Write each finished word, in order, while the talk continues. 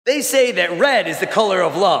They say that red is the color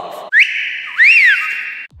of love.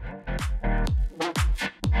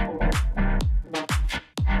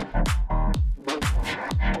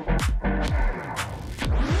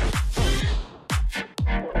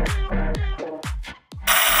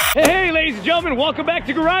 Hey, ladies and gentlemen, welcome back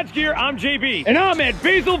to Garage Gear. I'm JB, and I'm at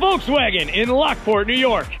Basil Volkswagen in Lockport, New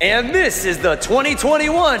York. And this is the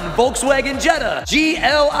 2021 Volkswagen Jetta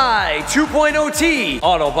GLI 2.0T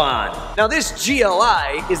Autobahn. Now this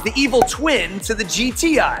GLI is the evil twin to the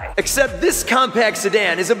GTI, except this compact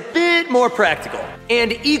sedan is a bit more practical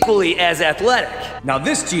and equally as athletic. Now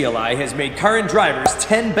this GLI has made Car and Driver's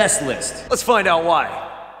 10 best list. Let's find out why.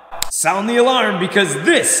 Sound the alarm because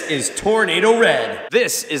this is Tornado Red.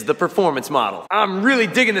 This is the performance model. I'm really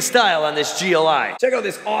digging the style on this GLI. Check out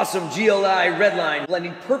this awesome GLI red line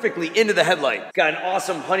blending perfectly into the headlight. It's got an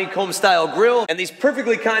awesome honeycomb style grille, and these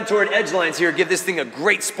perfectly contoured edge lines here give this thing a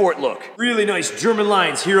great sport look. Really nice German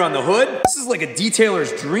lines here on the hood. This is like a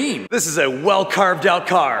detailer's dream. This is a well carved out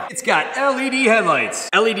car. It's got LED headlights,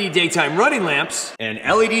 LED daytime running lamps, and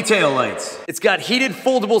LED tail lights. It's got heated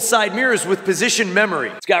foldable side mirrors with position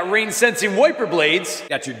memory. It's got rain sensing wiper blades,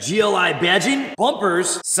 got your GLI badging,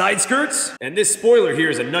 bumpers, side skirts, and this spoiler here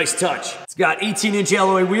is a nice touch. It's got 18-inch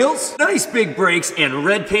alloy wheels, nice big brakes, and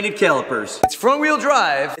red painted calipers. It's front wheel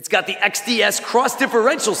drive. It's got the XDS cross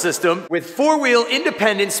differential system with 4-wheel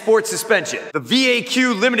independent sport suspension, the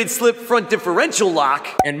VAQ limited slip front differential lock,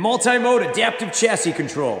 and multi-mode adaptive chassis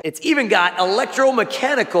control. It's even got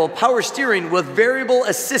electromechanical power steering with variable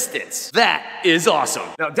assistance. That is awesome.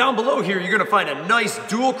 Now down below here, you're gonna find a nice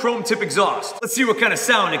dual chrome tip exhaust. Let's see what kind of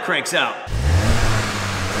sound it cranks out.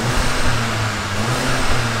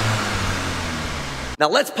 Now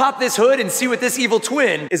let's pop this hood and see what this evil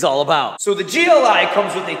twin is all about. So the GLI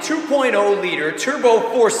comes with a 2.0 liter turbo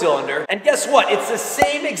 4-cylinder, and guess what? It's the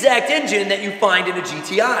same exact engine that you find in a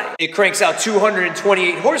GTI. It cranks out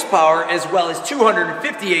 228 horsepower as well as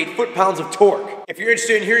 258 foot-pounds of torque. If you're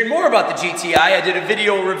interested in hearing more about the GTI, I did a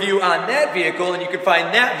video review on that vehicle, and you can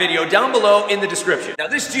find that video down below in the description. Now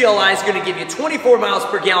this GLI is gonna give you 24 miles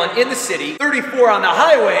per gallon in the city, 34 on the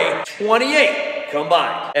highway, 28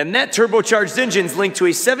 combined. And that turbocharged engine's linked to a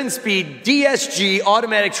 7-speed DSG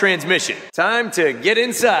automatic transmission. Time to get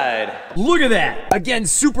inside. Look at that. Again,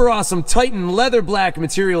 super awesome Titan leather black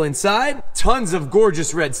material inside. Tons of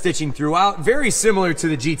gorgeous red stitching throughout, very similar to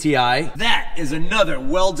the GTI. That is another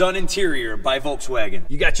well done interior by Volkswagen.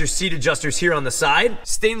 You got your seat adjusters here on the side,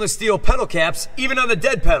 stainless steel pedal caps, even on the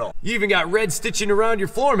dead pedal. You even got red stitching around your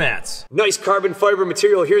floor mats. Nice carbon fiber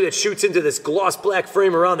material here that shoots into this gloss black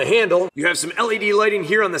frame around the handle. You have some LED lighting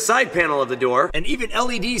here on the side panel of the door, and even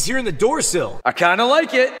LEDs here in the door sill. I kinda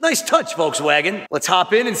like it. Nice touch, Volkswagen. Let's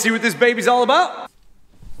hop in and see what this baby's all about.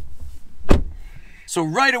 So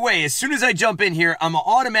right away, as soon as I jump in here, I'm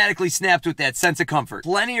automatically snapped with that sense of comfort.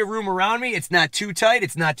 Plenty of room around me. It's not too tight.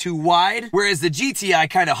 It's not too wide. Whereas the GTI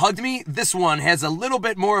kind of hugged me, this one has a little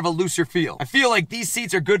bit more of a looser feel. I feel like these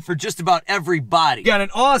seats are good for just about every body. Got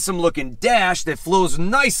an awesome looking dash that flows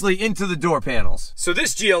nicely into the door panels. So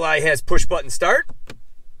this GLI has push button start.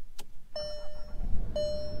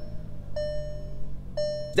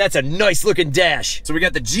 That's a nice looking dash. So we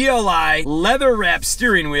got the GLI leather wrapped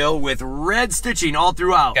steering wheel with red stitching all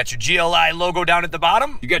throughout. Got your GLI logo down at the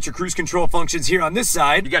bottom. You got your cruise control functions here on this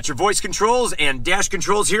side. You got your voice controls and dash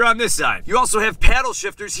controls here on this side. You also have paddle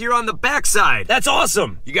shifters here on the back side. That's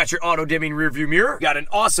awesome. You got your auto dimming rear view mirror. You got an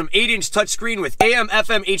awesome 8-inch touchscreen with AM,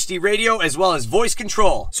 FM, HD radio as well as voice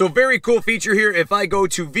control. So very cool feature here. If I go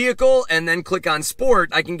to vehicle and then click on sport,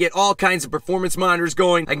 I can get all kinds of performance monitors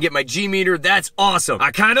going. I can get my G meter. That's awesome.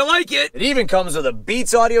 I kinda like it. It even comes with a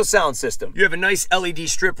Beats audio sound system. You have a nice LED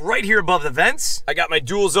strip right here above the vents. I got my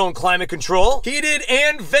dual zone climate control, heated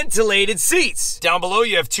and ventilated seats. Down below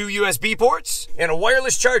you have 2 USB ports and a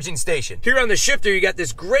wireless charging station. Here on the shifter you got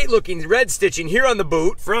this great looking red stitching here on the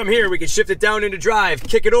boot. From here we can shift it down into drive,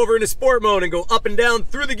 kick it over into sport mode and go up and down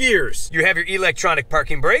through the gears. You have your electronic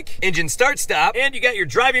parking brake, engine start stop, and you got your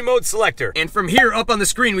driving mode selector. And from here up on the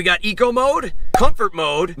screen we got eco mode, comfort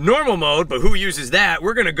mode, normal mode, but who uses that?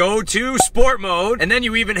 We're gonna go to sport mode, and then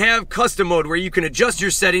you even have custom mode where you can adjust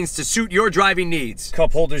your settings to suit your driving needs.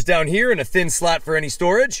 Cup holders down here and a thin slot for any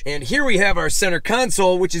storage. And here we have our center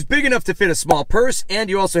console, which is big enough to fit a small purse, and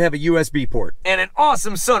you also have a USB port. And an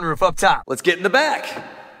awesome sunroof up top. Let's get in the back.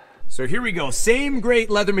 So here we go, same great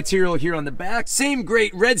leather material here on the back, same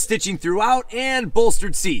great red stitching throughout, and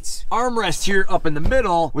bolstered seats. Armrest here up in the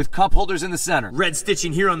middle with cup holders in the center. Red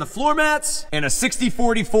stitching here on the floor mats, and a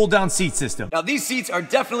 60/40 fold down seat system. Now these seats are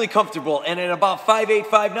definitely comfortable, and at about 5'8",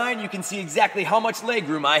 5'9", you can see exactly how much leg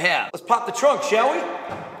room I have. Let's pop the trunk, shall we?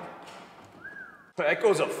 That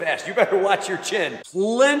goes up fast. You better watch your chin.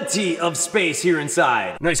 Plenty of space here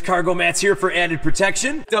inside. Nice cargo mats here for added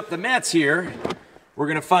protection. Up the mats here. We're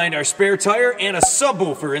gonna find our spare tire and a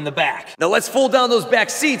subwoofer in the back. Now let's fold down those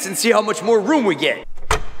back seats and see how much more room we get.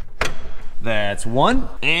 That's 1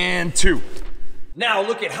 and 2. Now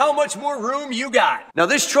look at how much more room you got. Now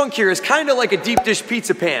this trunk here is kind of like a deep dish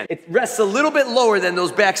pizza pan. It rests a little bit lower than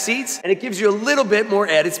those back seats, and it gives you a little bit more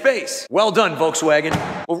added space. Well done, Volkswagen.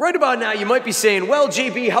 Well, right about now you might be saying, well,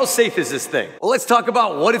 JB, how safe is this thing? Well, let's talk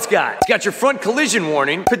about what it's got. It's got your front collision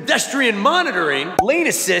warning, pedestrian monitoring, lane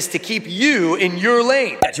assist to keep you in your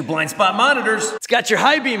lane. Got your blind spot monitors. It's got your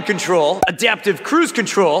high beam control, adaptive cruise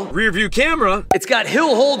control, rear view camera. It's got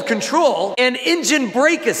hill hold control, and engine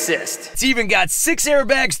brake assist. It's even got 6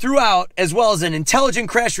 airbags throughout, as well as an intelligent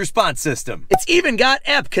crash response system. It's even got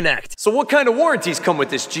App Connect. So what kind of warranties come with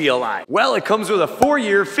this GLI? Well, it comes with a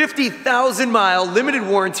 4-year, 50,000-mile limited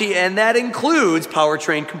warranty, and that includes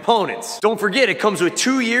powertrain components. Don't forget, it comes with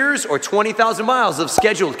 2 years or 20,000 miles of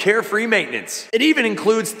scheduled carefree maintenance. It even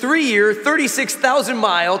includes 3-year,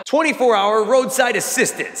 36,000-mile, 24-hour roadside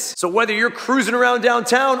assistance. So whether you're cruising around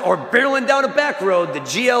downtown or barreling down a back road, the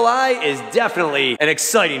GLI is definitely an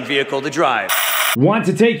exciting vehicle to drive. Want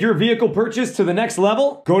to take your vehicle purchase to the next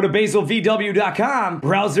level? Go to basilvw.com,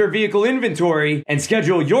 browse their vehicle inventory, and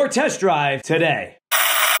schedule your test drive today.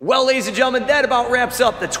 Well, ladies and gentlemen, that about wraps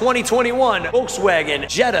up the 2021 Volkswagen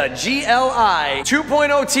Jetta GLI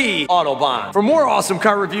 2.0T Autobahn. For more awesome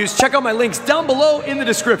car reviews, check out my links down below in the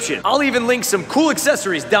description. I'll even link some cool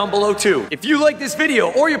accessories down below too. If you like this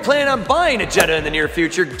video or you're planning on buying a Jetta in the near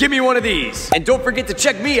future, give me one of these. And don't forget to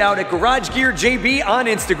check me out at garagegearjb on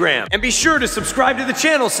Instagram. And be sure to subscribe to the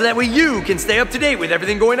channel so that way you can stay up to date with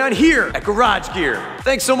everything going on here at Garage Gear.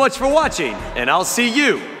 Thanks so much for watching, and I'll see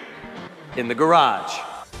you in the garage.